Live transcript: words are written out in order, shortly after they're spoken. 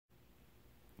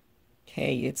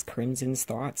Hey, it's Crimson's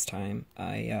Thoughts time.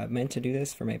 I meant to do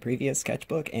this for my previous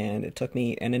sketchbook, and it took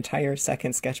me an entire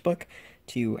second sketchbook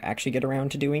to actually get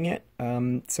around to doing it.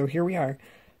 So here we are.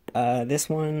 This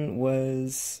one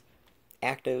was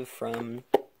active from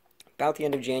about the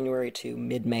end of January to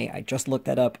mid-May. I just looked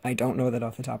that up. I don't know that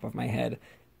off the top of my head.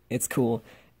 It's cool.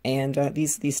 And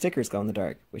these stickers glow in the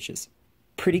dark, which is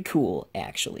pretty cool,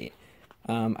 actually.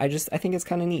 I think it's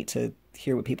kind of neat to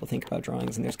hear what people think about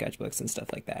drawings in their sketchbooks and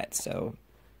stuff like that. So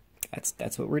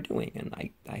that's what we're doing,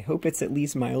 and I hope it's at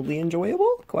least mildly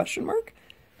enjoyable? Question mark.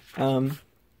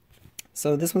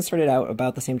 So this one started out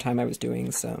about the same time I was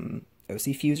doing some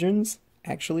OC fusions,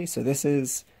 actually. So this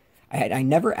is I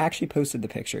never actually posted the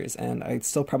pictures, and I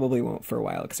still probably won't for a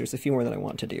while because there's a few more that I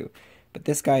want to do. But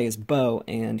this guy is Bo,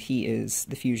 and he is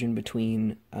the fusion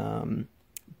between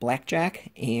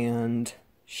Blackjack and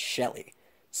Shelly.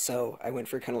 So I went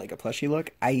for kind of like a plushy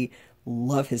look. I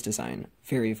love his design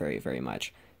very, very, very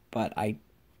much, but I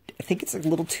think it's a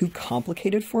little too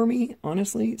complicated for me,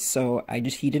 honestly. So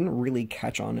he didn't really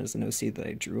catch on as an OC that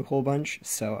I drew a whole bunch.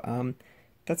 So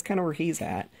that's kind of where he's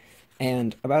at.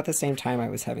 And about the same time, I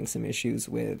was having some issues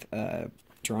with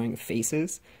drawing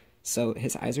faces. So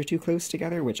his eyes are too close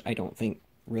together, which I don't think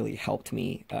really helped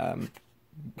me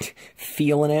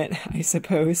feeling it, I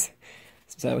suppose.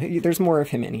 So there's more of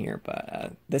him in here,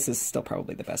 but this is still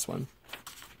probably the best one.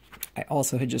 I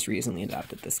also had just recently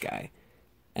adopted this guy,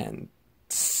 and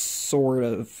sort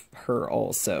of her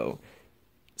also.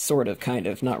 Sort of, kind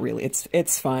of, not really.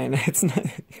 It's fine. It's not.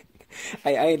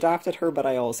 I adopted her, but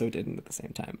I also didn't at the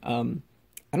same time.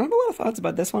 I don't have a lot of thoughts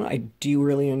about this one. I do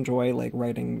really enjoy like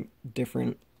writing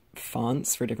different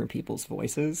fonts for different people's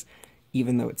voices,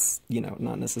 even though it's, you know,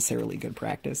 not necessarily good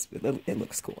practice. It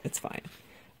looks cool. It's fine.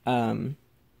 A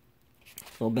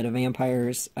little bit of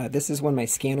vampires. This is when my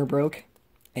scanner broke,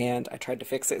 and I tried to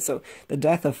fix it. So the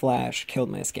death of Flash killed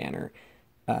my scanner,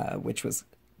 which was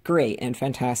great and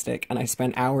fantastic, and I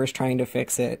spent hours trying to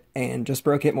fix it and just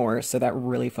broke it more, so that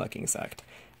really fucking sucked.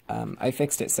 I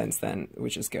fixed it since then,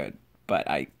 which is good, but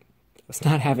I was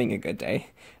not having a good day.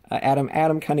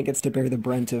 Adam kind of gets to bear the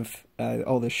brunt of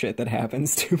all the shit that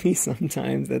happens to me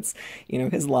sometimes. That's, you know,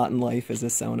 his lot in life as a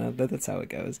Sona, but that's how it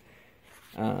goes.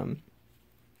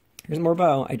 Here's more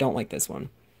Bo. I don't like this one.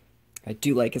 I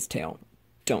do like his tail.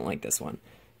 Don't like this one.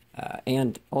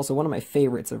 And also one of my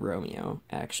favorites of Romeo,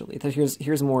 actually.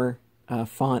 Here's more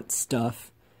font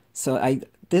stuff. So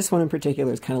this one in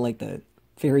particular is kind of like the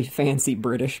very fancy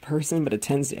British person, but I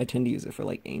tend to use it for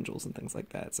like angels and things like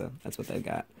that. So that's what they've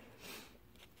got.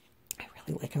 I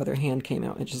really like how their hand came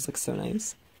out. It just looks so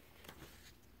nice.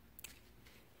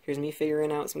 Here's me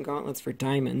figuring out some gauntlets for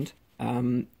Diamond.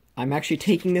 I'm actually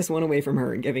taking this one away from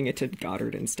her and giving it to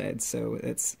Goddard instead, so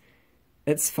it's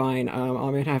fine.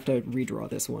 I might have to redraw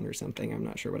this one or something. I'm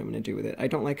not sure what I'm going to do with it. I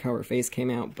don't like how her face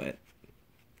came out, but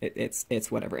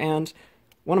it's whatever. And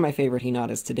one of my favorite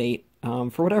Hinatas to date,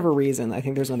 for whatever reason, I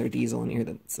think there's another Diesel in here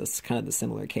that's kind of the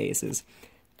similar case, is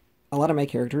a lot of my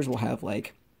characters will have,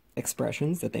 like,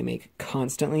 expressions that they make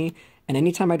constantly, and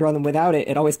anytime I draw them without it,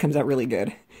 it always comes out really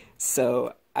good.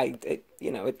 So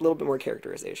you know, a little bit more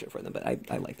characterization for them, but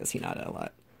I like this Hinata a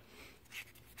lot.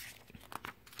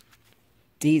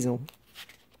 Diesel.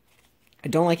 I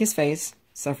don't like his face,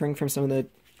 suffering from some of the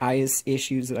eyes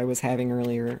issues that I was having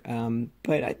earlier,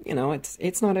 but, you know,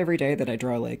 it's not every day that I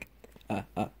draw, like,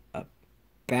 a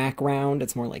background.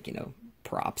 It's more like, you know,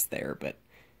 props there, but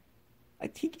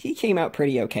he came out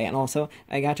pretty okay, and also,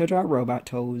 I got to draw robot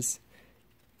toes.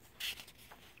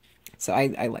 So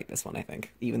I like this one, I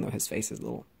think, even though his face is a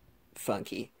little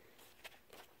funky.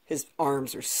 His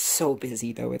arms are so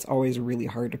busy, though. It's always really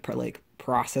hard to, like,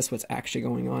 process what's actually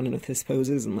going on with his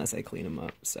poses unless I clean him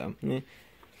up. So,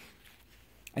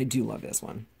 I do love this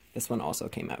one. This one also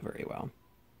came out very well.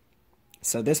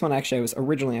 So this one, actually,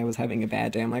 originally I was having a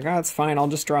bad day. I'm like, oh, it's fine. I'll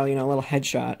just draw, you know, a little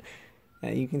headshot.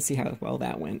 You can see how well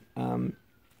that went.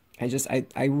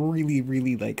 I really,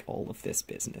 really like all of this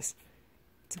business.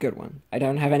 It's a good one. I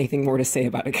don't have anything more to say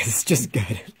about it because it's just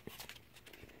good.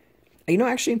 You know,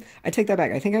 actually, I take that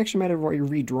back. I think I actually might have already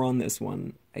redrawn this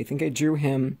one. I think I drew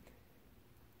him,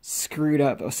 screwed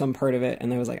up some part of it,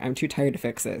 and I was like, I'm too tired to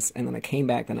fix this. And then I came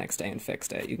back the next day and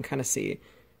fixed it. You can kind of see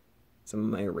some of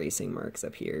my erasing marks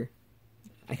up here.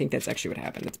 I think that's actually what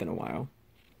happened. It's been a while.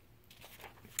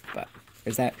 But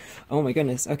there's that. Oh my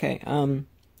goodness. Okay.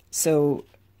 So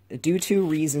due to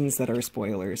reasons that are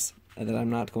spoilers, that I'm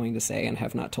not going to say and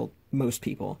have not told most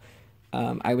people,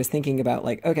 I was thinking about,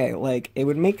 like, okay, like, it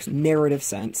would make narrative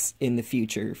sense in the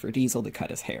future for Diesel to cut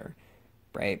his hair,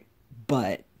 right?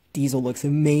 But Diesel looks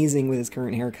amazing with his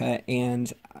current haircut,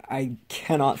 and I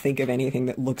cannot think of anything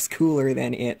that looks cooler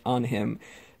than it on him.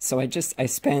 So I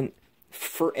spent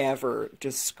forever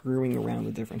just screwing around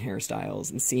with different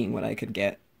hairstyles and seeing what I could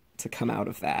get to come out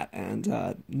of that,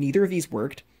 and neither of these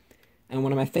worked. And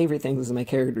one of my favorite things is my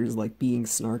characters like being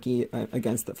snarky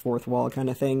against the fourth wall kind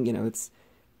of thing. You know, it's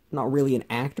not really an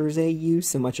actor's AU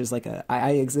so much as like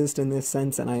I exist in this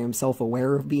sense, and I am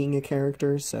self-aware of being a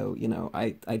character, so, you know,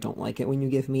 I don't like it when you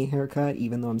give me a haircut,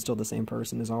 even though I'm still the same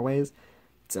person as always.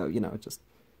 So, you know, just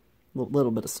a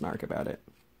little bit of snark about it.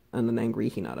 And an angry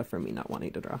Hinata from me not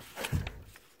wanting to draw.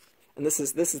 And this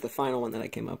is the final one that I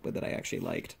came up with that I actually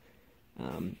liked.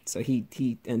 So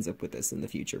he ends up with this in the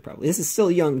future, probably. This is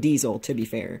still young Diesel, to be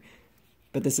fair,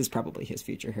 but this is probably his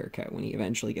future haircut when he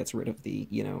eventually gets rid of the,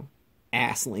 you know,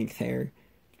 ass-length hair.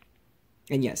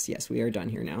 And yes, we are done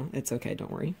here now. It's okay,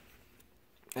 don't worry.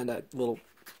 And a little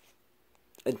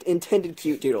intended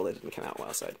cute doodle that didn't come out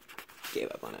well, so I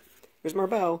gave up on it. Here's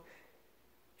Marbeau.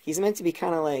 He's meant to be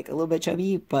kind of like a little bit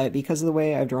chubby, but because of the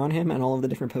way I've drawn him and all of the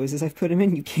different poses I've put him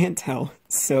in, you can't tell.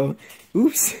 So,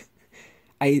 oops.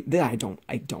 I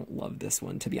don't love this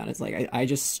one, to be honest. Like, I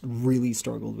just really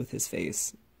struggled with his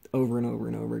face over and over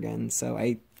and over again. So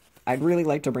I'd really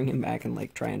like to bring him back and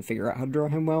like try and figure out how to draw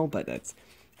him well, but that's,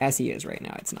 as he is right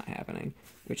now, it's not happening,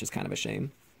 which is kind of a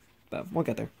shame. But we'll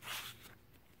get there.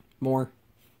 More.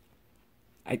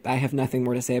 I have nothing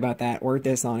more to say about that or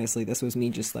this, honestly. This was me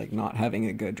just like not having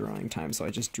a good drawing time, so I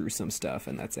just drew some stuff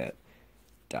and that's it.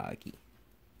 Doggy.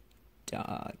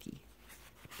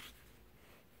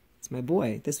 It's my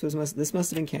boy. This must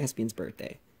have been Caspian's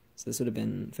birthday. So this would have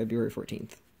been February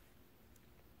 14th.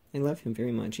 I love him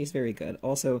very much. He's very good.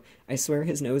 Also, I swear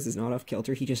his nose is not off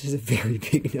kilter. He just has a very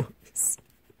big nose.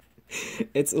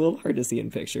 It's a little hard to see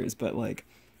in pictures, but like,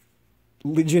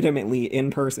 legitimately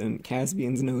in person,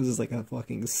 Caspian's nose is like a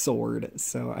fucking sword.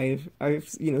 So I've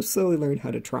you know, slowly learned how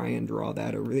to try and draw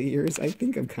that over the years. I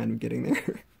think I'm kind of getting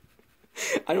there.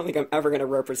 I don't think I'm ever going to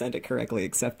represent it correctly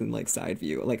except in like side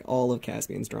view. Like all of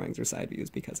Caspian's drawings are side views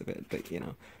because of it, but you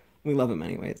know, we love him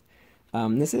anyways.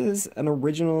 This is an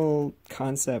original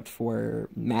concept for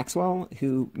Maxwell,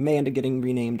 who may end up getting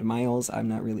renamed Miles. I'm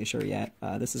not really sure yet.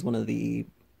 This is one of the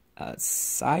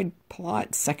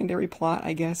secondary plot,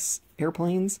 I guess,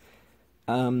 airplanes.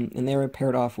 And they were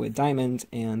paired off with Diamond,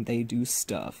 and they do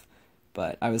stuff.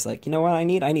 But I was like, you know what I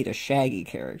need? I need a Shaggy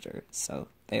character. So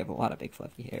they have a lot of big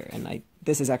fluffy hair, and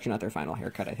this is actually not their final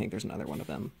haircut. I think there's another one of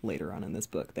them later on in this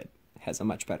book that has a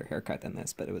much better haircut than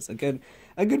this, but it was a good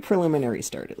preliminary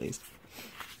start, at least.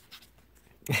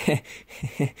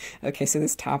 Okay, so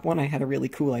this top one, I had a really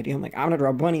cool idea. I'm like, I'm gonna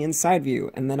draw Bunny in side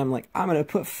view, and then I'm like, I'm gonna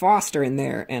put Foster in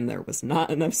there, and there was not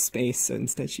enough space, so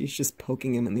instead she's just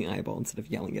poking him in the eyeball instead of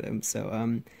yelling at him.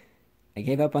 So I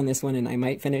gave up on this one, and I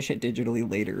might finish it digitally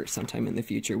later sometime in the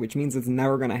future, which means it's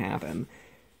never gonna happen.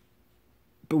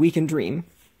 But we can dream.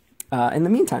 In the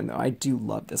meantime, though, I do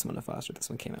love this one of Foster. This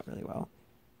one came out really well.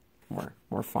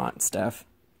 More font stuff.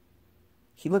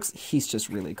 He's just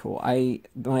really cool.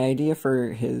 My idea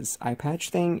for his eye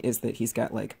patch thing is that he's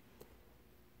got like,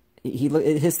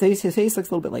 his face looks a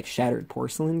little bit like shattered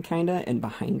porcelain kinda, and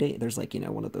behind it there's like, you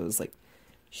know, one of those like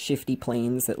shifty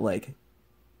planes that like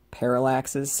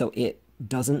parallaxes so it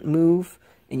doesn't move,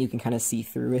 and you can kind of see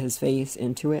through his face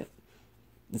into it.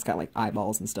 It's got like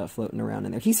eyeballs and stuff floating around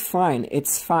in there. He's fine.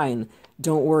 It's fine.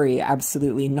 Don't worry.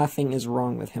 Absolutely nothing is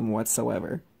wrong with him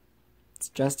whatsoever. It's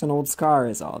just an old scar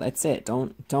is all. That's it.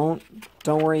 Don't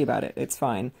worry about it. It's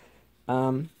fine.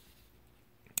 Oh,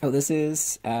 this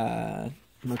is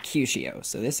Mercutio.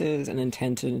 So this is an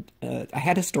intended... I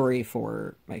had a story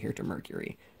for my character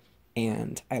Mercury,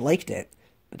 and I liked it,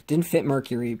 but it didn't fit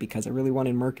Mercury because I really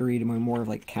wanted Mercury to be more of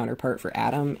like a counterpart for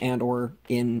Adam and or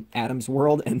in Adam's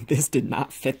world, and this did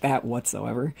not fit that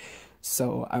whatsoever.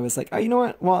 So I was like, oh, you know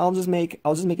what? Well, I'll just make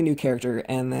a new character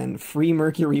and then free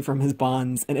Mercury from his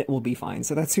bonds, and it will be fine.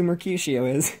 So that's who Mercutio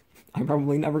is. I'm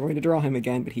probably never going to draw him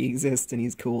again, but he exists and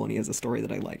he's cool and he has a story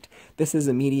that I liked. This is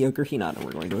a mediocre Hinata.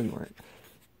 We're going to ignore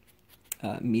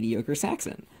it. Mediocre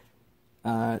Saxon.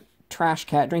 Trash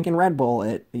cat drinking Red Bull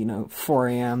at 4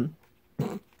 a.m.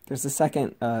 There's a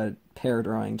second pair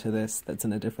drawing to this that's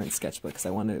in a different sketchbook because I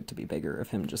wanted it to be bigger, of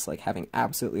him just like having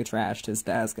absolutely trashed his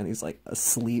desk and he's like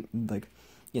asleep, like,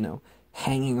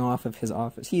 hanging off of his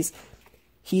office.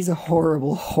 He's a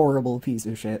horrible, horrible piece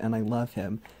of shit, and I love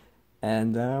him.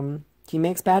 And he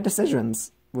makes bad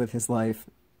decisions with his life,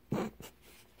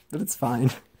 but it's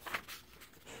fine.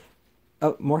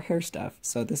 Oh, more hair stuff.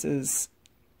 So this is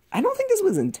I don't think this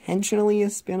was intentionally a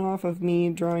spin-off of me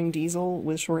drawing Diesel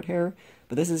with short hair,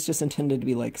 but this is just intended to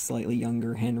be like slightly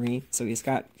younger Henry. So he's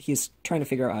trying to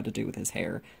figure out how to do with his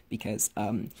hair because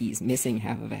he's missing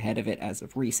half of a head of it as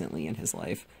of recently in his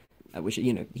life, which,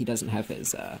 you know, he doesn't have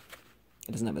his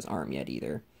arm yet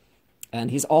either. And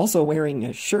he's also wearing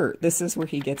a shirt. This is where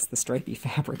he gets the stripy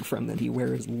fabric from that he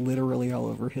wears literally all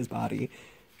over his body.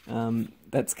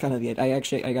 That's kind of the...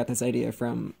 I got this idea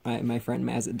from my friend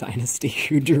Mazit Dynasty,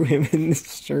 who drew him in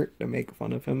this shirt to make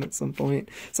fun of him at some point.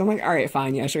 So I'm like, alright,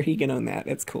 fine, yeah, sure, he can own that.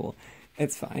 It's cool.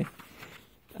 It's fine.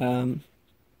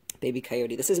 Baby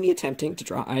Coyote. This is me attempting to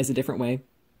draw eyes a different way.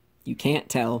 You can't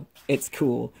tell. It's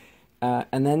cool.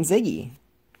 And then Ziggy,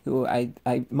 who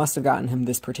I must have gotten him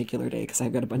this particular day because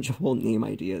I've got a bunch of old name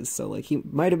ideas. So, like,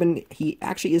 he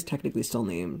actually is technically still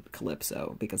named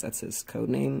Calypso because that's his code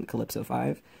name, Calypso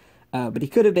 5. But he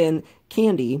could have been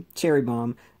Candy, Cherry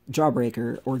Bomb,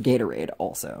 Jawbreaker, or Gatorade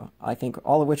also. I think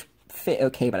all of which fit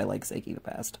okay, but I like Ziggy the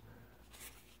best.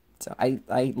 So I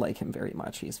like him very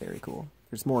much. He's very cool.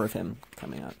 There's more of him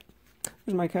coming up.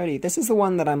 Here's my Cody. This is the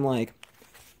one that I'm like,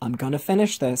 I'm gonna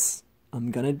finish this. I'm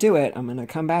gonna do it. I'm gonna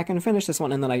come back and finish this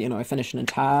one. And then I finished an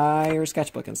entire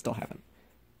sketchbook and still haven't.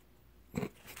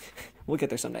 We'll get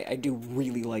there someday. I do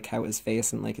really like how his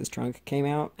face and, like, his trunk came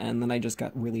out. And then I just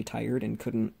got really tired and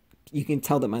couldn't... You can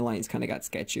tell that my lines kind of got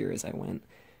sketchier as I went.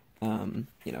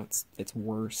 You know, it's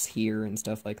worse here and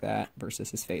stuff like that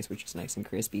versus his face, which is nice and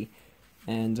crispy.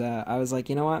 And I was like,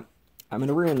 you know what? I'm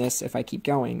gonna ruin this if I keep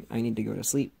going. I need to go to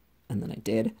sleep. And then I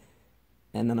did.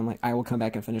 And then I'm like, I will come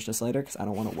back and finish this later because I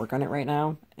don't want to work on it right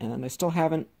now. And I still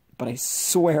haven't, but I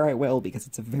swear I will because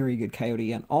it's a very good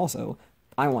Coyote. And also,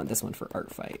 I want this one for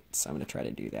Art Fight, so I'm going to try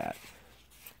to do that.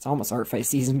 It's almost Art Fight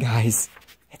season, guys.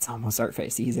 It's almost Art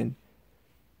Fight season.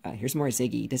 Here's more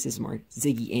Ziggy. This is more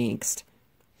Ziggy Angst.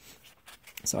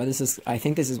 So I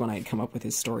think this is when I had come up with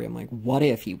his story. I'm like, what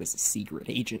if he was a secret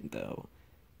agent, though?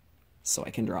 So I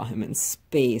can draw him in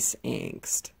Space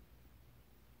Angst.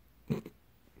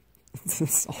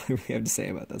 That's all I really have to say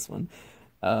about this one.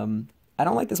 I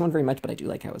don't like this one very much, but I do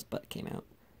like how his butt came out.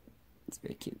 It's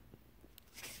very cute.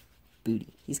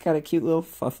 Booty. He's got a cute little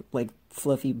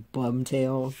fluffy bum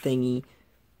tail thingy.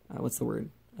 What's the word?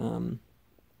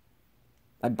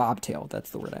 A bobtail. That's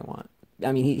the word I want.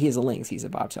 I mean, he's a lynx. He's a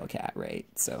bobtail cat, right?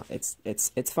 So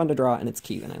it's fun to draw and it's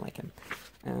cute and I like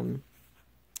him.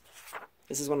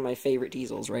 This is one of my favorite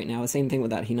Diesels right now. The same thing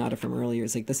with that Hinata from earlier.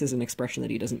 It's like, this is an expression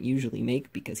that he doesn't usually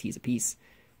make because he's a piece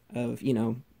of, you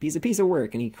know, he's a piece of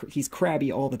work and he's crabby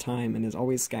all the time and is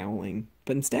always scowling.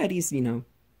 But instead he's, you know,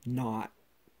 not.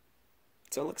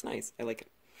 So it looks nice. I like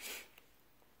it.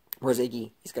 Whereas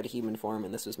Iggy, he's got a human form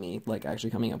and this was me, like,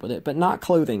 actually coming up with it. But not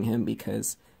clothing him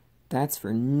because that's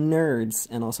for nerds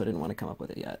and also didn't want to come up with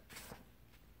it yet.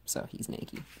 So he's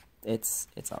naked. It's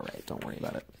alright. Don't worry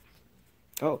about it.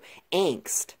 Oh,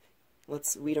 Angst.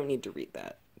 We don't need to read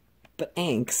that. But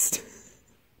Angst.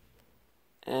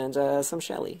 And, some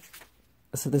Shelly.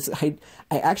 So this, I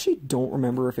actually don't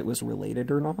remember if it was related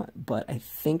or not, but I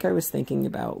think I was thinking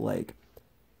about, like,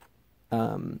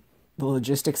 the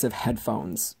logistics of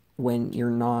headphones when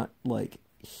you're not, like,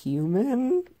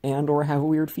 human and or have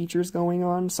weird features going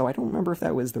on. So I don't remember if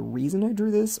that was the reason I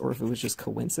drew this or if it was just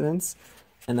coincidence.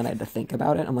 And then I had to think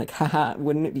about it. I'm like, haha,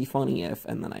 wouldn't it be funny if...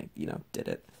 And then I, you know, did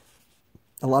it.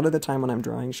 A lot of the time when I'm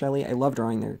drawing Shelly, I love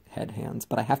drawing their head hands,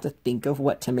 but I have to think of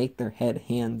what to make their head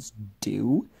hands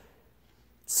do.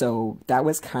 So that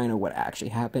was kind of what actually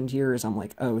happened here, is I'm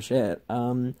like, oh shit,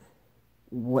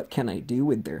 what can I do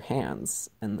with their hands?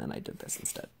 And then I did this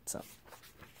instead, so.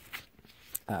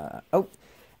 Oh,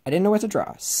 I didn't know what to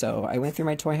draw, so I went through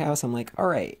my toy house. I'm like,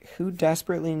 alright, who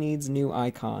desperately needs new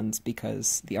icons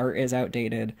because the art is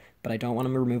outdated, but I don't want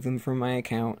to remove them from my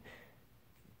account,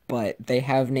 but they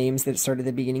have names that start at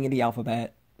the beginning of the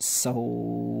alphabet,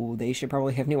 so they should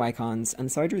probably have new icons,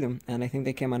 and so I drew them, and I think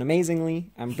they came out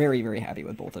amazingly. I'm very, very happy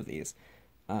with both of these.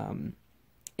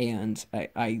 And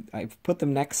I've put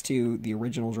them next to the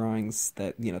original drawings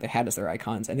that, you know, they had as their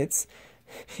icons, and it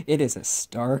is a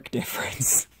stark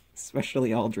difference.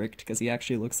 Especially Aldrich, because he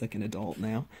actually looks like an adult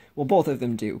now. Well, both of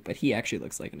them do, but he actually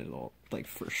looks like an adult, like,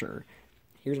 for sure.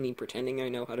 Here's me pretending I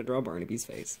know how to draw Barnaby's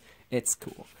face. It's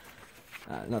cool.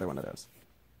 Another one of those.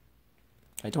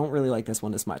 I don't really like this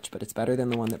one as much, but it's better than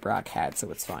the one that Brock had,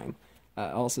 so it's fine.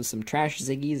 Also, some trash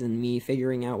Ziggies and me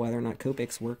figuring out whether or not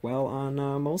Copics work well on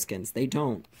moleskins. They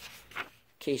don't. In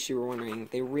case you were wondering,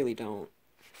 they really don't.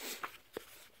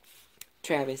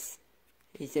 Travis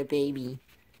is a baby.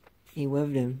 He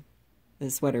loved him. The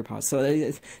sweater paws. So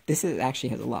this actually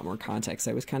has a lot more context.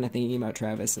 I was kind of thinking about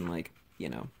Travis and, like, you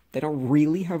know, they don't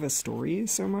really have a story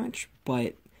so much,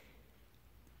 but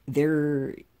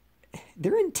they're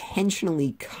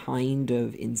intentionally kind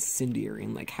of incendiary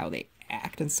in like how they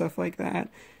act and stuff like that.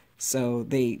 So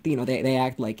they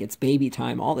act like it's baby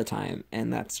time all the time,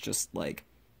 and that's just like,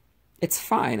 it's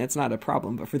fine, it's not a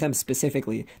problem, but for them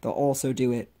specifically, they'll also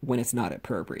do it when it's not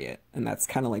appropriate, and that's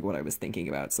kind of like what I was thinking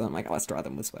about. So I'm like, let's draw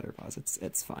them with sweater paws.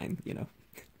 It's fine, you know.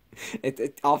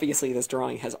 Obviously this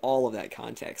drawing has all of that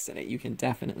context in it. You can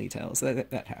definitely tell. So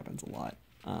that happens a lot.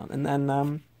 And then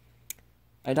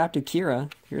I adopted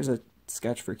Kira. Here's a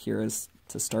sketch for Kira's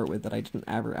to start with that I didn't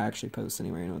ever actually post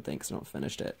anywhere, I don't think, because I don't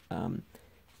finished it.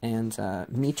 And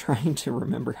me trying to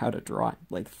remember how to draw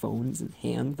like phones in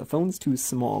hand. The phone's too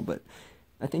small, but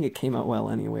I think it came out well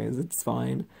anyways. It's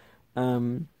fine.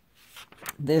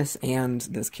 This and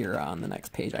this Kira on the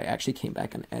next page, I actually came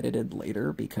back and edited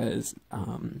later because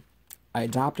I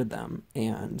adopted them,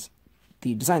 and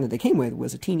the design that they came with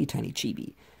was a teeny tiny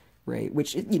chibi, right?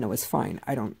 Which, you know, is fine.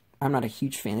 I'm not a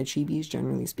huge fan of chibis,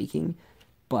 generally speaking,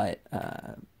 but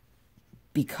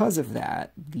because of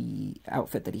that, the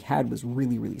outfit that he had was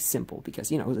really, really simple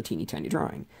because, you know, it was a teeny tiny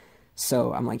drawing.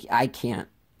 So I'm like, I can't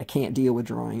deal with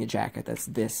drawing a jacket that's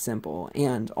this simple,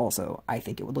 and also I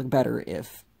think it would look better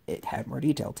if it had more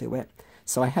detail to it.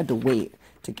 So I had to wait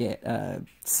to get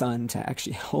Sun to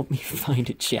actually help me find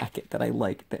a jacket that I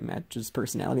liked that matched his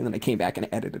personality, and then I came back and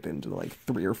edited it into like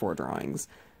 3 or 4 drawings,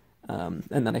 and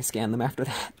then I scanned them after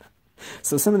that.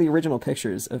 So some of the original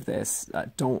pictures of this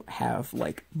don't have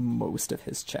like most of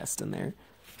his chest in there.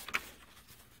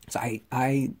 So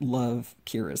I love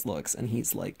Kira's looks, and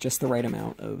he's like just the right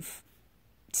amount of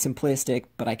simplistic,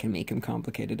 but I can make him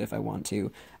complicated if I want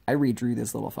to. I redrew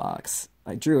this little fox.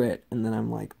 I drew it, and then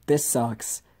I'm like, this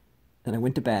sucks. And I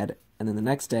went to bed, and then the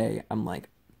next day, I'm like,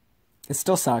 it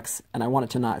still sucks, and I want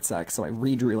it to not suck, so I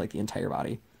redrew like the entire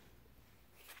body.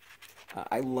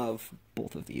 I love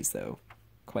both of these, though,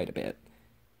 quite a bit.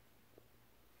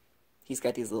 He's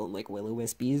got these little like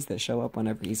will-o-wispies that show up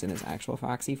whenever he's in his actual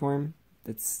foxy form.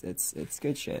 It's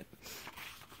good shit.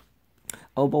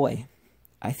 Oh boy.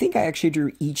 I think I actually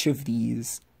drew each of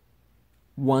these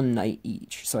one night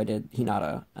each. So I did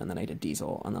Hinata, and then I did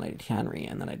Diesel, and then I did Henry,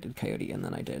 and then I did Coyote, and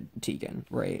then I did Tegan,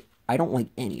 right? I don't like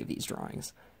any of these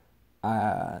drawings.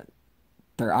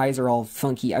 Their eyes are all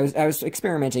funky. I was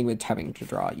experimenting with having to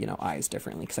draw, you know, eyes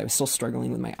differently, because I was still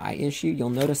struggling with my eye issue. You'll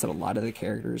notice that a lot of the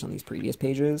characters on these previous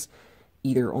pages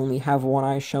either only have one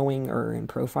eye showing or in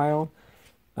profile.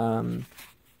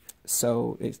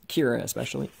 So it's Kira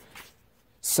especially.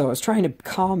 So I was trying to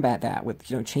combat that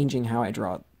with, you know, changing how I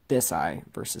draw this eye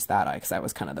versus that eye, because that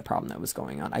was kind of the problem that was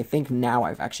going on. I think now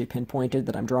I've actually pinpointed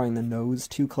that I'm drawing the nose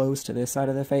too close to this side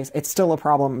of the face. It's still a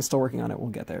problem. I'm still working on it. We'll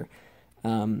get there.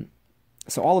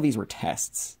 So all of these were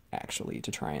tests, actually,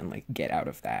 to try and, like, get out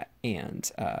of that. And,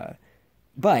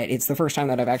 but it's the first time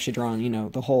that I've actually drawn, you know,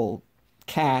 the whole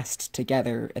cast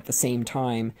together at the same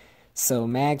time. So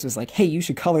Mags was like, hey, you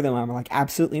should color them. I'm like,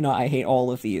 absolutely not. I hate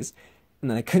all of these. And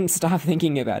then I couldn't stop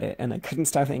thinking about it, and I couldn't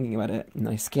stop thinking about it, and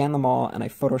I scanned them all, and I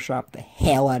photoshopped the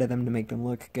hell out of them to make them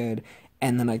look good,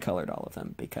 and then I colored all of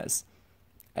them, because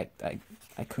I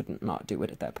couldn't not do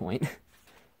it at that point.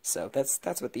 So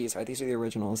that's what these are. These are the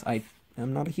originals. I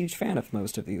am not a huge fan of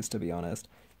most of these, to be honest.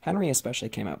 Henry especially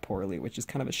came out poorly, which is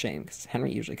kind of a shame, because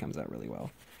Henry usually comes out really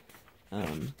well.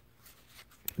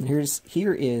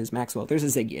 Here is Maxwell. There's a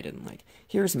Ziggy I didn't like.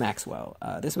 Here's Maxwell.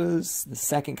 This was the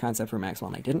second concept for Maxwell,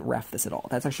 and I didn't ref this at all.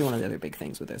 That's actually one of the other big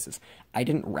things with this, is I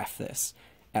didn't ref this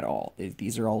at all.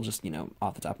 These are all just, you know,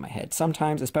 off the top of my head.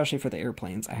 Sometimes, especially for the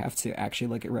airplanes, I have to actually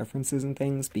look at references and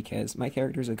things, because my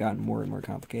characters have gotten more and more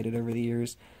complicated over the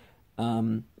years.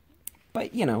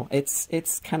 But, you know,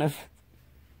 it's kind of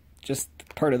just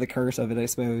part of the curse of it, I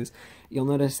suppose. You'll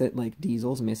notice that, like,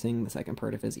 Diesel's missing the second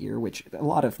part of his ear, which a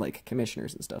lot of, like,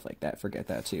 commissioners and stuff like that forget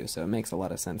that, too. So it makes a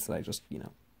lot of sense that I just, you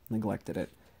know, neglected it.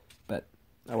 But,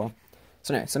 oh well.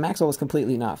 So anyway, so Maxwell was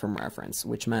completely not from reference,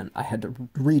 which meant I had to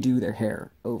redo their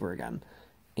hair over again.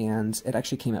 And it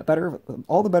actually came out better,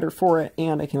 all the better for it,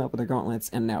 and I came up with their gauntlets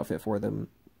and an outfit for them,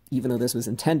 even though this was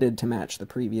intended to match the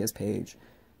previous page.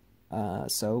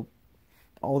 So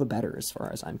all the better as far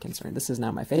as I'm concerned. This is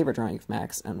now my favorite drawing of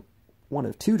Max, and one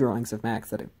of 2 drawings of Max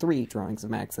that 3 drawings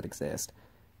of Max that exist.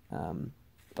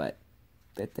 But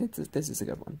this is a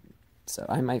good one. So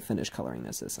I might finish coloring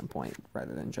this at some point,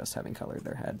 rather than just having colored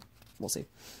their head. We'll see.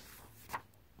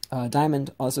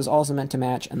 Diamond, this was also meant to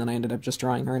match, and then I ended up just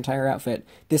drawing her entire outfit.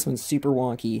 This one's super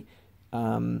wonky.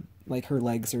 Like, her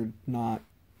legs are not...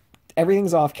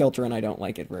 Everything's off-kilter, and I don't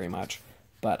like it very much.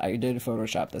 But I did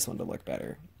Photoshop this one to look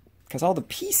better. Because all the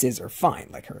pieces are fine.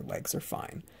 Like, her legs are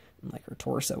fine. And, like, her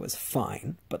torso is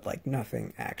fine. But, like,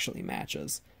 nothing actually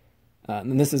matches.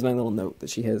 And this is my little note that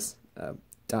she has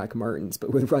Doc Martens,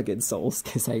 but with rugged soles,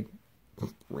 because I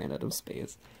ran out of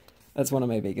space. That's one of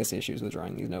my biggest issues with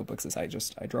drawing these notebooks, is I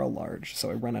draw large, so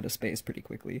I run out of space pretty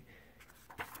quickly.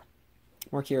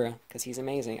 More Kira, because he's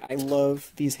amazing. I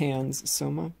love these hands so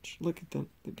much. Look at them.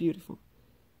 They're beautiful.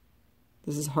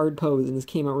 This is hard pose, and this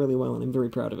came out really well, and I'm very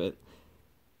proud of it.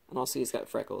 And also he's got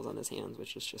freckles on his hands,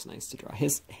 which is just nice to draw.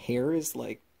 His hair is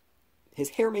like... His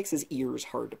hair makes his ears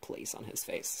hard to place on his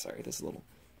face. Sorry, this is a little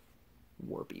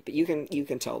warpy. But you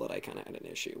can tell that I kind of had an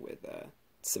issue with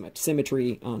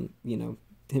symmetry on, you know,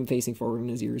 him facing forward and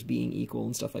his ears being equal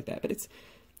and stuff like that. But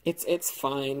it's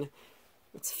fine.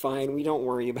 It's fine. We don't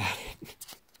worry about it.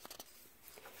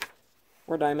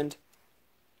 More Diamond.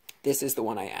 This is the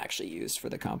one I actually used for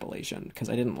the compilation, because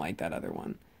I didn't like that other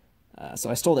one. So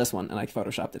I stole this one, and I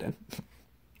photoshopped it in.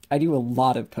 I do a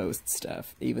lot of post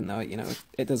stuff, even though, you know,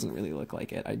 it doesn't really look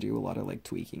like it. I do a lot of, like,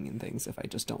 tweaking and things if I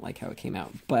just don't like how it came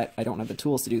out. But I don't have the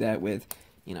tools to do that with,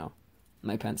 you know,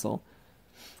 my pencil.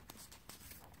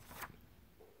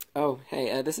 Oh,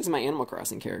 hey, this is my Animal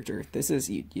Crossing character. This is,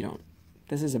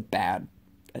 this is a bad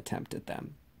attempt at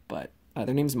them. But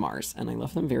their name's Mars, and I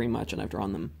love them very much, and I've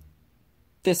drawn them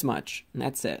this much, and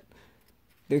that's it.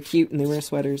 They're cute, and they wear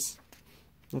sweaters.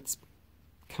 That's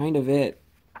kind of it.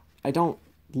 I don't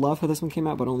love how this one came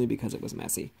out, but only because it was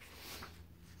messy.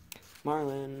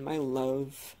 Marlin, my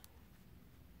love.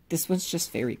 This one's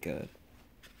just very good.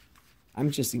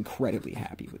 I'm just incredibly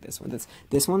happy with this one.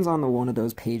 This one's on one of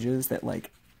those pages that,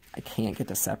 like, I can't get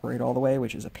to separate all the way,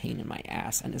 which is a pain in my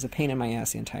ass, and is a pain in my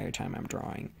ass the entire time I'm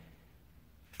drawing.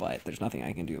 But there's nothing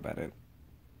I can do about it.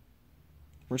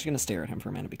 We're just going to stare at him for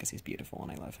a minute because he's beautiful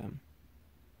and I love him.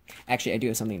 Actually, I do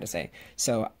have something to say.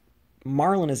 So,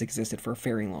 Marlin has existed for a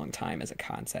very long time as a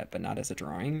concept, but not as a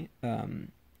drawing.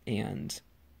 And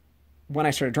when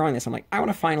I started drawing this, I'm like, I want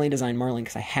to finally design Marlin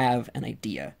because I have an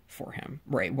idea for him.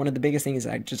 Right. One of the biggest things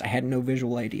is I had no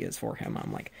visual ideas for him.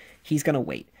 I'm like, he's going to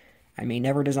wait. I may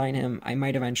never design him. I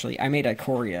might eventually. I made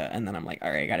Ikoria, and then I'm like,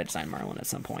 all right, I got to design Marlin at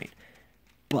some point.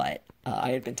 But I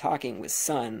had been talking with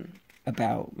Sun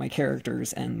about my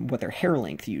characters and what their hair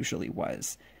length usually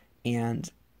was. And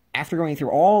after going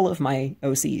through all of my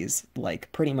OCs, like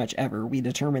pretty much ever, we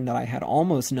determined that I had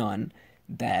almost none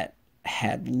that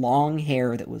had long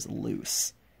hair that was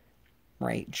loose,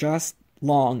 right? Just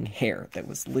long hair that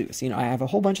was loose. You know, I have a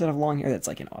whole bunch that have long hair that's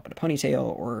like, you know, up in a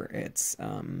ponytail, or it's,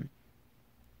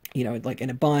 you know, like in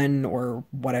a bun or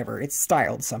whatever. It's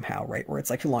styled somehow, right? Where it's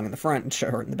like too long in the front and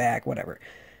short in the back, whatever.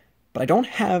 But I don't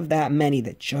have that many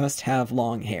that just have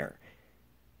long hair.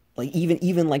 Like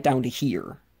even like down to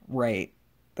here, right?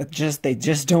 They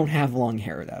just don't have long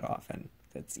hair that often.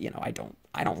 It's, you know, I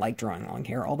don't like drawing long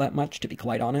hair all that much, to be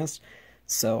quite honest.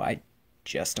 So I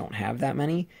just don't have that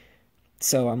many.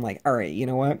 So I'm like, all right, you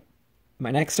know what?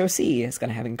 My next OC is going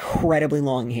to have incredibly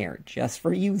long hair just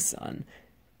for you, son.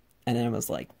 And then I was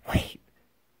like, wait,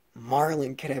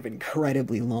 Marlin could have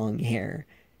incredibly long hair.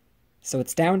 So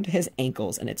it's down to his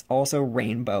ankles, and it's also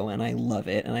rainbow, and I love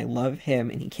it, and I love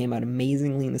him, and he came out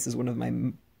amazingly, and this is one of my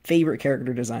favorite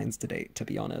character designs to date, to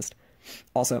be honest.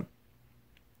 Also,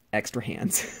 extra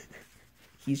hands.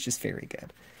 He's just very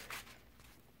good.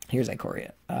 Here's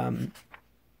Ikoria.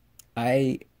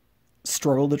 I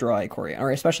struggle to draw Ikoria, or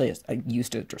especially I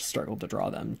used to struggle to draw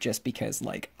them, just because,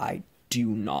 like, I do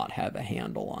not have a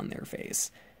handle on their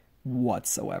face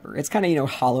whatsoever. It's kind of, you know,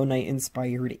 Hollow Knight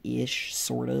inspired-ish,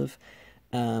 sort of,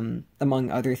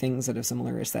 among other things that have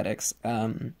similar aesthetics.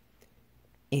 And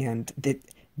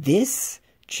this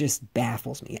just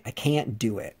baffles me. I can't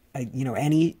do it. You know,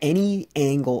 any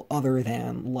angle other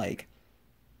than, like,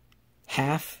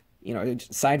 half, you know,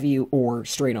 side view or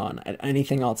straight on.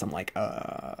 Anything else, I'm like,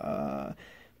 But,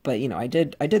 you know, I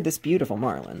did this beautiful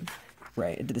Marlin.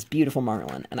 Right, I did this beautiful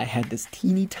Marlin, and I had this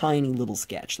teeny tiny little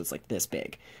sketch that's like this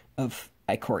big of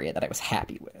Ikoria that I was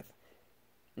happy with.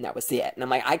 And that was it. And I'm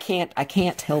like, I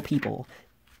can't tell people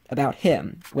about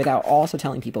him without also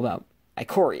telling people about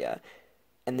Ikoria.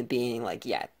 And then being like,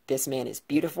 yeah, this man is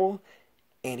beautiful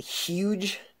and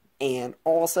huge, and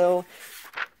also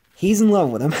he's in love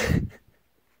with him.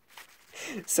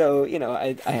 So, you know,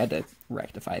 I had to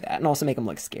rectify that and also make him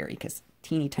look scary, because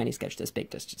teeny tiny sketch this big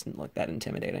just doesn't look that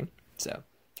intimidating. So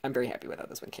I'm very happy with how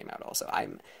this one came out also.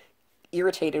 I'm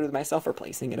irritated with myself for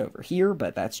placing it over here,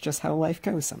 but that's just how life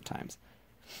goes sometimes.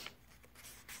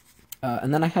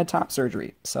 And then I had top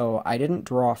surgery, so I didn't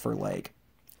draw for like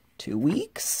 2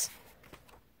 weeks?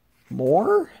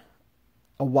 More?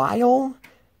 A while?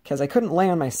 because I couldn't lay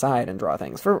on my side and draw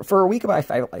things. For a week I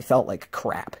felt like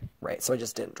crap, right? So I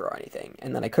just didn't draw anything.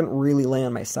 And then I couldn't really lay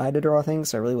on my side to draw things,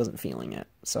 so I really wasn't feeling it.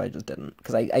 So I just didn't,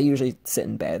 because I usually sit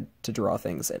in bed to draw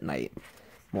things at night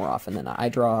more often than not. I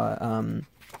draw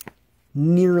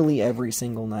nearly every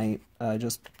single night,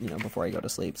 just, you know, before I go to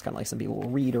sleep. It's kind of like some people will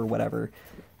read or whatever.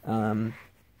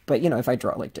 But, you know, if I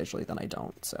draw, like, digitally, then I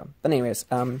don't. So, but anyways,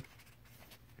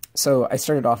 so I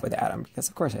started off with Adam, because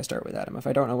of course I start with Adam. If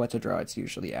I don't know what to draw, it's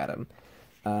usually Adam.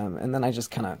 And then I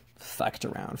just kind of fucked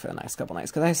around for the next couple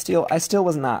nights, because I still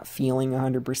was not feeling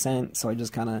 100%, so I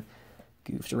just kind of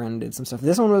goofed around and did some stuff.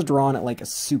 This one was drawn at like a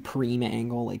supreme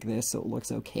angle like this, so it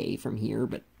looks okay from here,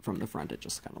 but from the front it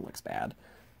just kind of looks bad.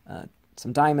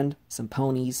 Some diamond, some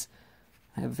ponies.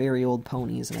 I have very old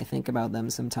ponies, and I think about them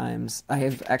sometimes. I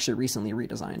have actually recently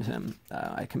redesigned him.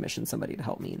 I commissioned somebody to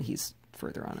help me, and he's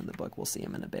further on in the book. We'll see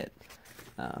him in a bit.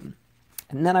 And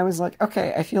then I was like,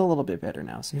 okay, I feel a little bit better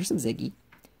now. So here's some Ziggy.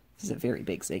 This is a very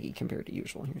big Ziggy compared to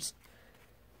usual.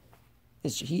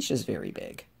 He's just very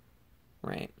big,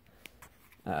 right?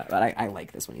 But I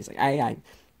like this one. He's like, I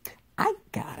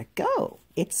gotta go.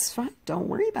 It's fine. Don't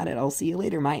worry about it. I'll see you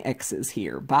later. My ex is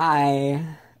here. Bye.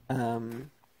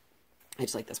 I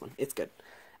just like this one. It's good.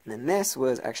 And then this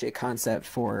was actually a concept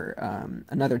for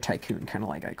another tycoon, kind of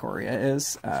like Ikoria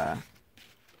is. Gotta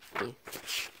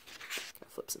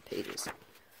flip some pages.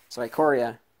 So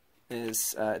Ikoria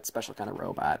is a special kind of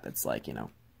robot that's like, you know,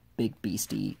 big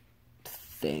beastie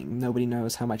thing. Nobody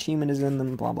knows how much human is in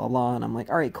them, blah, blah, blah. And I'm like,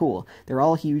 all right, cool. They're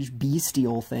all huge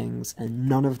bestial things, and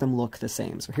none of them look the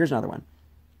same. So here's another one.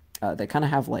 They kind of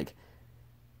have like,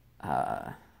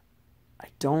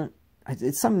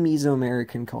 it's some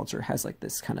Mesoamerican culture has like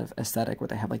this kind of aesthetic where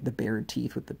they have like the bared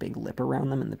teeth with the big lip around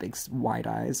them and the big wide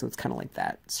eyes. So it's kind of like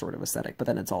that sort of aesthetic, but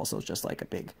then it's also just like a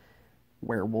big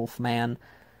werewolf man.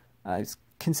 I was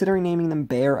considering naming them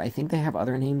Bear. I think they have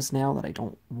other names now that I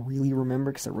don't really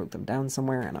remember because I wrote them down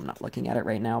somewhere and I'm not looking at it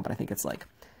right now, but I think it's like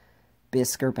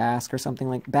Bisque or Basque or something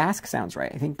like... Basque sounds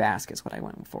right. I think Basque is what I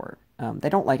went for. They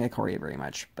don't like Ikoria very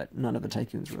much, but none of the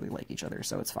tycoons really like each other,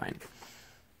 so it's fine.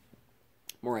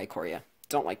 More Ikoria.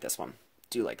 Don't like this one.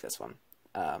 Do like this one.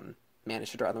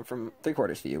 Managed to draw them from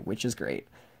 3/4 view, which is great.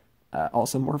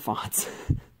 Also more fonts,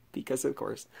 because of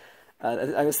course.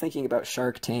 I was thinking about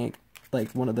Shark Tank,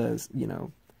 like one of those, you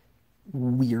know,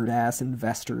 weird-ass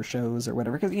investor shows or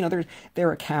whatever, because, you know,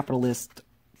 they're a capitalist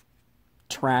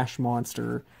trash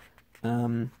monster,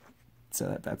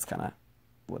 so that's kind of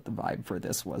what the vibe for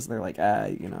this was. They're like,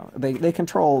 you know, they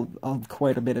control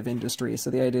quite a bit of industry,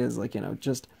 so the idea is, like, you know,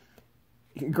 just...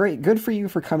 Great, good for you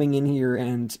for coming in here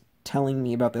and telling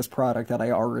me about this product that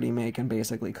I already make and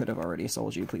basically could have already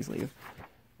sold you. Please leave.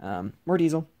 More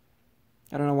Diesel.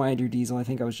 I don't know why I drew Diesel. I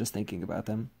think I was just thinking about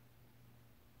them.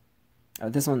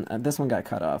 This one got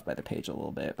cut off by the page a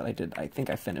little bit, but I think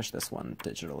I finished this one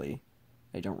digitally.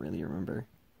 I don't really remember.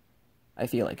 I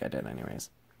feel like I did anyways.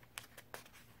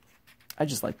 I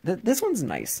just like... This one's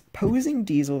nice. Posing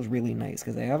Diesel is really nice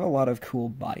because they have a lot of cool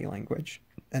body language,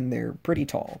 and they're pretty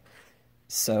tall.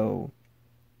 So,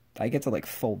 I get to, like,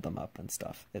 fold them up and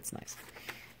stuff. It's nice.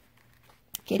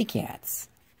 Kitty cats.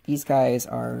 These guys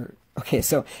are... Okay,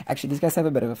 so, actually, these guys have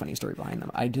a bit of a funny story behind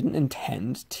them. I didn't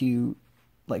intend to,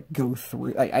 like, go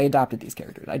through... I adopted these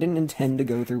characters. I didn't intend to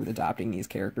go through with adopting these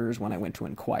characters when I went to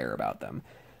inquire about them.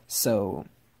 So,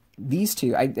 these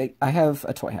two... I have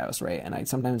a toy house, right? And I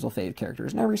sometimes will fave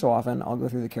characters. And every so often, I'll go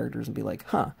through the characters and be like,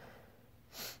 huh,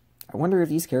 I wonder if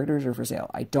these characters are for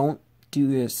sale. I don't do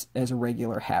this as a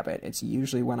regular habit. It's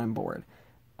usually when I'm bored.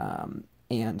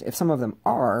 And if some of them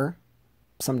are,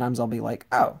 sometimes I'll be like,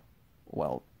 oh,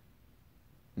 well,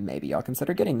 maybe I'll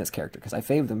consider getting this character because I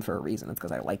faved them for a reason. It's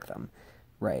because I like them,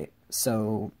 right?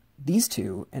 So these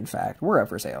two, in fact, were up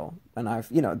for sale. And I've,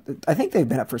 you know, I think they've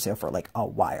been up for sale for like a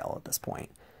while at this point.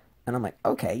 And I'm like,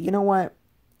 okay, you know what?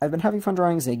 I've been having fun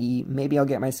drawing Ziggy. Maybe I'll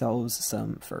get myself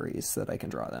some furries so that I can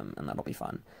draw them, and that'll be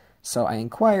fun. So I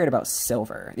inquired about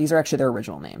Silver. These are actually their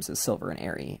original names, is Silver and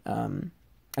Airy. I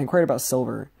inquired about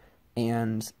Silver,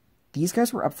 and these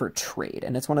guys were up for trade.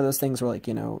 And it's one of those things where, like,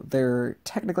 you know, they're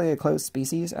technically a closed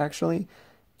species, actually.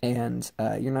 And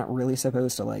you're not really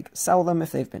supposed to, like, sell them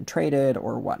if they've been traded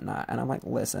or whatnot. And I'm like,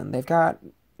 listen, they've got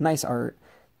nice art.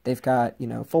 They've got, you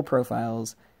know, full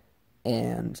profiles.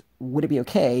 And would it be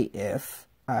okay if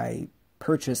I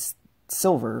purchase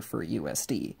Silver for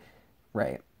USD,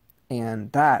 right?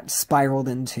 And that spiraled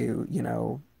into, you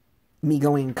know, me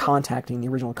going and contacting the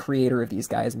original creator of these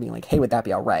guys and being like, hey, would that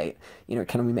be all right? You know,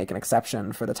 can we make an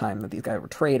exception for the time that these guys were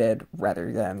traded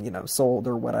rather than, you know, sold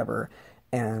or whatever?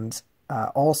 And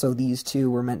Also, these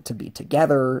two were meant to be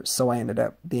together, so I ended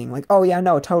up being like, oh yeah,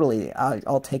 no, totally,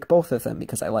 I'll take both of them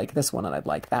because I like this one and I'd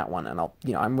like that one, and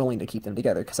I'm willing to keep them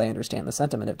together because I understand the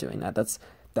sentiment of doing that.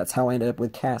 That's how I ended up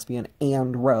with Caspian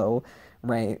and Ro,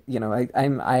 right?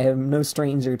 I am no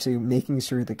stranger to making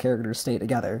sure the characters stay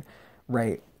together,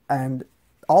 right? And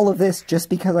all of this just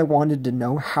because I wanted to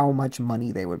know how much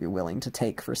money they would be willing to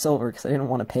take for silver, because I didn't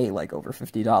want to pay like over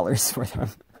 $50 for them.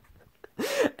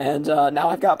 And now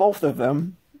I've got both of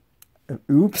them.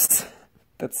 Oops.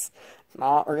 That's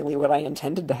not really what I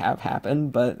intended to have happen,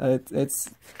 but it's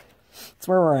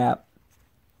where we're at.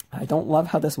 I don't love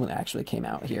how this one actually came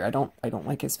out here. I don't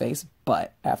like his face,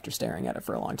 but after staring at it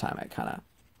for a long time, I kind of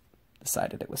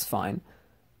decided it was fine.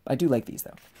 I do like these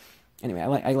though. Anyway,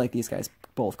 I like these guys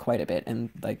both quite a bit, and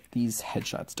like these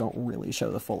headshots don't really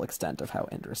show the full extent of how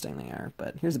interesting they are.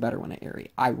 But here's a better one at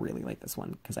Aerie. I really like this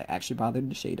one because I actually bothered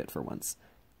to shade it for once.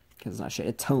 Because it's not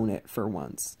shade, tone it for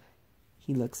once.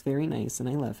 He looks very nice, and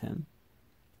I love him.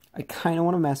 I kind of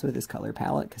want to mess with his color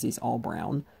palette because he's all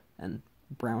brown, and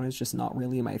brown is just not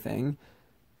really my thing.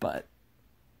 But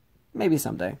maybe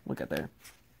someday we'll get there.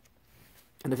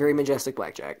 And a very majestic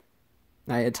blackjack.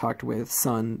 I had talked with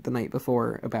Sun the night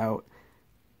before about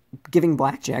giving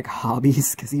Blackjack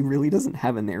hobbies, because he really doesn't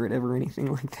have a narrative or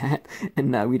anything like that,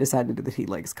 and we decided that he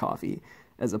likes coffee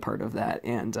as a part of that,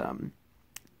 and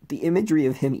the imagery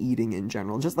of him eating in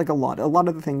general, just like a lot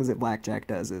of the things that Blackjack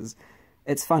does is,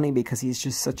 it's funny because he's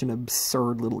just such an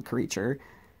absurd little creature.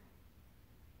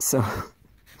 So,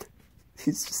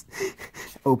 he's just,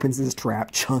 opens his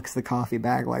trap, chucks the coffee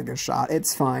bag like a shot.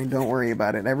 It's fine, don't worry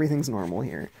about it, everything's normal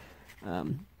here.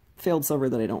 Failed silver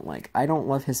that I don't like. I don't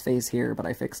love his face here, but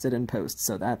I fixed it in post,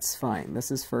 so that's fine. This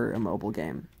is for a mobile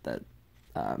game that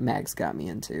Mags got me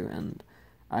into, and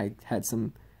I had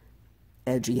some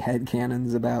edgy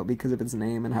headcanons about because of its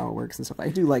name and how it works and stuff. I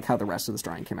do like how the rest of this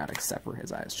drawing came out, except for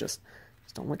his eyes. Just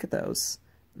don't look at those,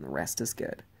 and the rest is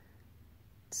good.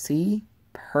 See?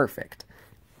 Perfect.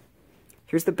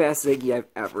 Here's the best Ziggy I've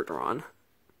ever drawn.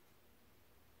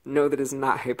 No, that is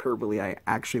not hyperbole. I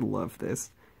actually love this.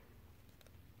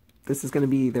 This is going to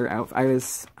be their outfit. I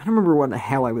don't remember what the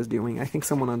hell I was doing. I think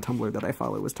someone on Tumblr that I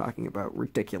follow was talking about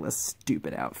ridiculous,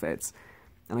 stupid outfits.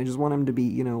 And I just want him to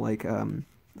be, like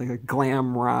a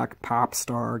glam rock pop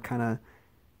star, kind of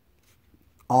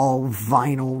all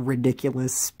vinyl,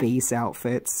 ridiculous space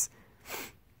outfits.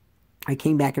 I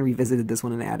came back and revisited this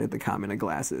one and added the comment of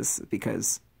glasses,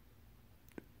 because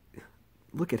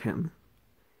look at him.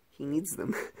 He needs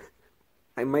them.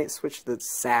 I might switch the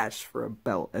sash for a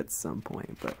belt at some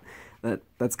point, but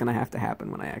that's gonna have to happen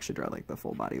when I actually draw like the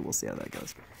full body. We'll see how that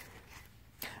goes.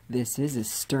 This is a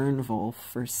Stern Wolf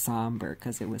for Somber,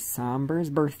 because it was Somber's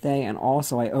birthday, and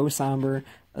also I owe Somber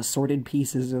assorted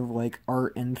pieces of like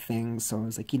art and things, so I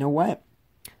was like, you know what?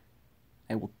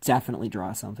 I will definitely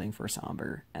draw something for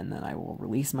Somber, and then I will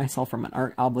release myself from an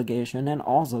art obligation and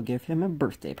also give him a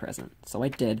birthday present. So I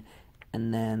did.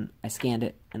 And then I scanned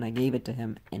it, and I gave it to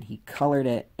him, and he colored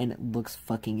it, and it looks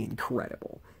fucking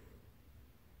incredible.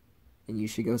 And you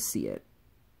should go see it.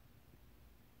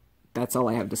 That's all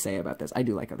I have to say about this. I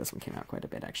do like how this one came out quite a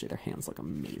bit, actually. Their hands look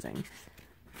amazing.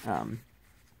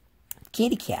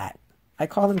 Kitty cat. I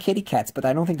call them kitty cats, but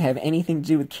I don't think they have anything to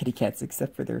do with kitty cats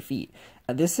except for their feet.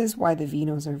 This is why the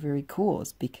Vinos are very cool,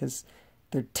 is because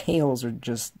their tails are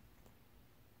just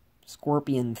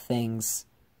scorpion things.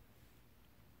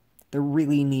 They're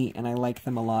really neat, and I like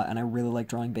them a lot, and I really like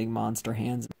drawing big monster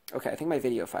hands. Okay, I think my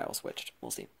video file switched.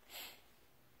 We'll see.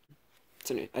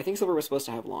 So I think Silver was supposed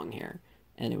to have long hair,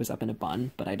 and it was up in a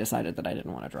bun, but I decided that I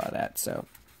didn't want to draw that, so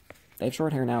they have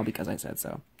short hair now because I said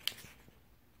so.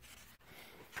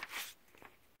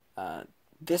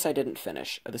 This I didn't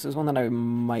finish. This is one that I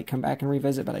might come back and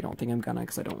revisit, but I don't think I'm gonna,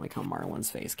 because I don't like how Marlon's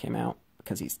face came out,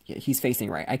 because he's facing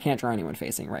right. I can't draw anyone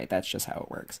facing right. That's just how it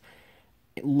works.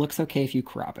 It looks okay if you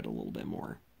crop it a little bit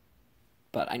more.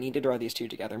 But I need to draw these two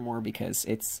together more because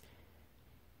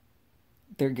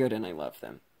they're good and I love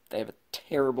them. They have a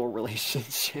terrible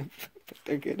relationship, but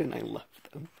they're good and I love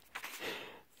them.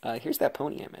 Here's that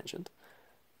pony I mentioned.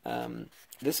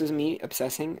 This is me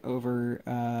obsessing over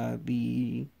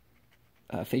the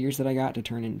figures that I got to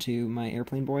turn into my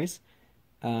airplane boys.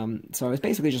 So I was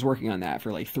basically just working on that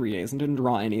for like 3 days and didn't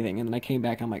draw anything, and then I came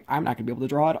back and I'm like, I'm not going to be able to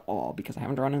draw at all because I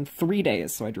haven't drawn in 3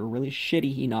 days, so I drew a really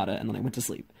shitty Hinata, and then I went to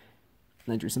sleep.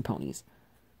 And I drew some ponies.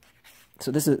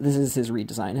 So this is his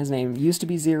redesign. His name used to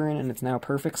be Zirin, and it's now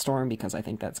Perfect Storm because I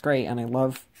think that's great, and I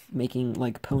love making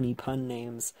like pony pun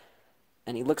names,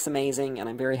 and he looks amazing, and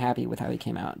I'm very happy with how he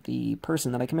came out. The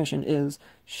person that I commissioned is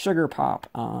Sugar Pop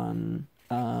on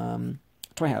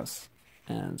Toy House.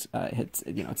 and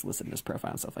it's listed in his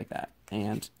profile and stuff like that.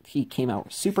 And he came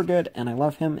out super good, and I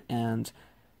love him, and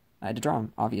I had to draw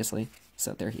him, obviously.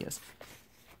 So there he is.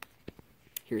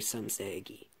 Here's some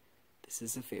Zaggy. This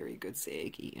is a very good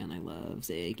Zaggy, and I love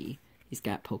Zaggy. He's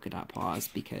got polka dot paws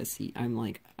because I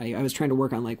was trying to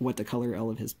work on like what to color all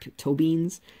of his toe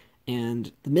beans,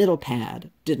 and the middle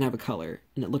pad didn't have a color,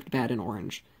 and it looked bad in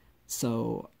orange.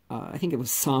 So I think it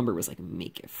was somber, was like,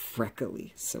 make it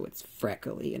freckly. So it's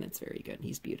freckly, and it's very good.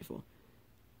 He's beautiful.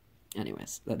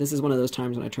 Anyways, this is one of those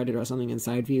times when I tried to draw something in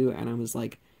side view, and I was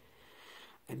like,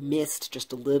 I missed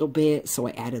just a little bit, so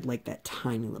I added like that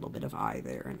tiny little bit of eye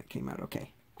there, and it came out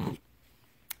okay.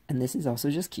 And this is also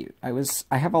just cute.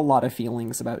 I have a lot of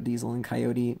feelings about Diesel and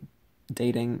Coyote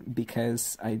dating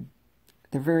because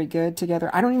they're very good together.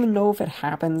 I don't even know if it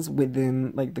happens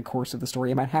within like the course of the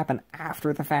story. It might happen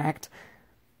after the fact.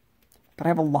 But I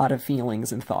have a lot of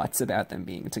feelings and thoughts about them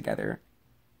being together.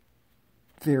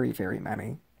 Very, very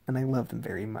many. And I love them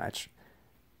very much.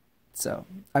 So,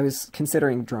 I was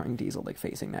considering drawing Diesel, like,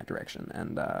 facing that direction,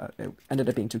 and it ended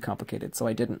up being too complicated, so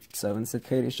I didn't. So, instead,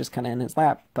 Coyote's just kind of in his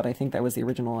lap, but I think that was the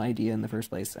original idea in the first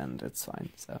place, and it's fine,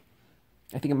 so.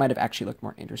 I think it might have actually looked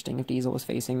more interesting if Diesel was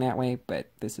facing that way, but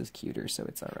this is cuter, so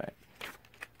it's alright.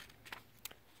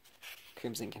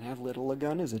 Crimson can have little a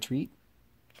gun as a treat.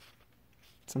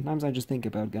 Sometimes I just think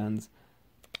about guns.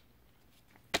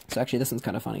 So, actually, this one's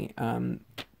kind of funny.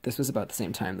 This was about the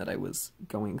same time that I was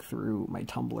going through my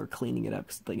Tumblr, cleaning it up,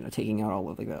 taking out all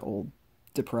of like the old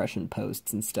depression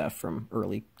posts and stuff from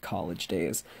early college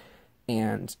days.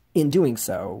 And in doing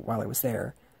so, while I was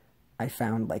there, I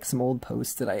found like some old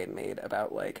posts that I had made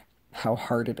about like how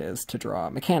hard it is to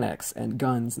draw mechanics and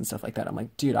guns and stuff like that. I'm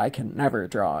like, dude, I can never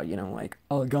draw, like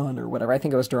a gun or whatever. I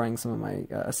think I was drawing some of my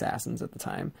assassins at the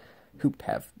time who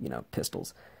have,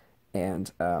 pistols.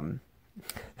 And,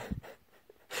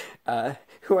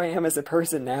 who I am as a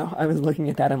person now, I was looking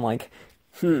at that, I'm like,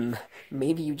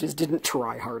 maybe you just didn't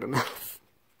try hard enough.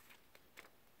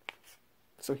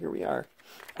 So here we are.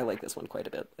 I like this one quite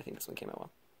a bit. I think this one came out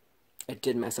well. I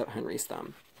did mess up Henry's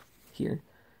thumb here,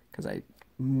 because I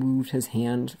moved his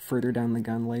hand further down the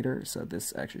gun later, so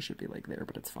this actually should be like there,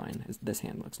 but it's fine. This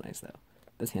hand looks nice, though.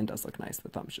 This hand does look nice. The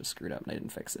thumb's just screwed up, and I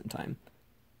didn't fix it in time.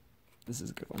 This is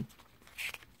a good one.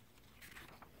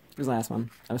 Here's the last one.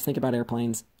 I was thinking about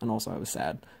airplanes, and also I was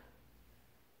sad.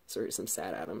 So here's some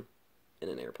sad Adam in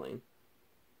an airplane.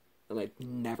 And I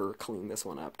never cleaned this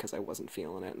one up because I wasn't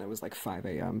feeling it, and it was like 5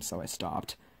 a.m., so I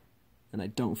stopped. And I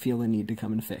don't feel the need to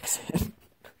come and fix it.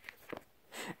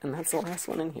 And that's the last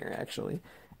one in here, actually.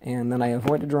 And then I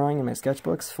avoided drawing in my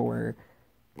sketchbooks for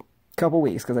a couple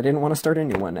weeks because I didn't want to start a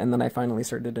new one, and then I finally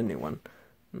started a new one.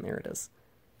 And there it is.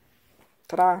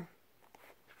 Ta-da!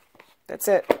 That's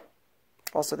it.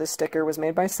 Also, this sticker was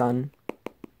made by Sun.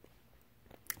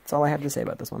 That's all I have to say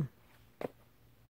about this one.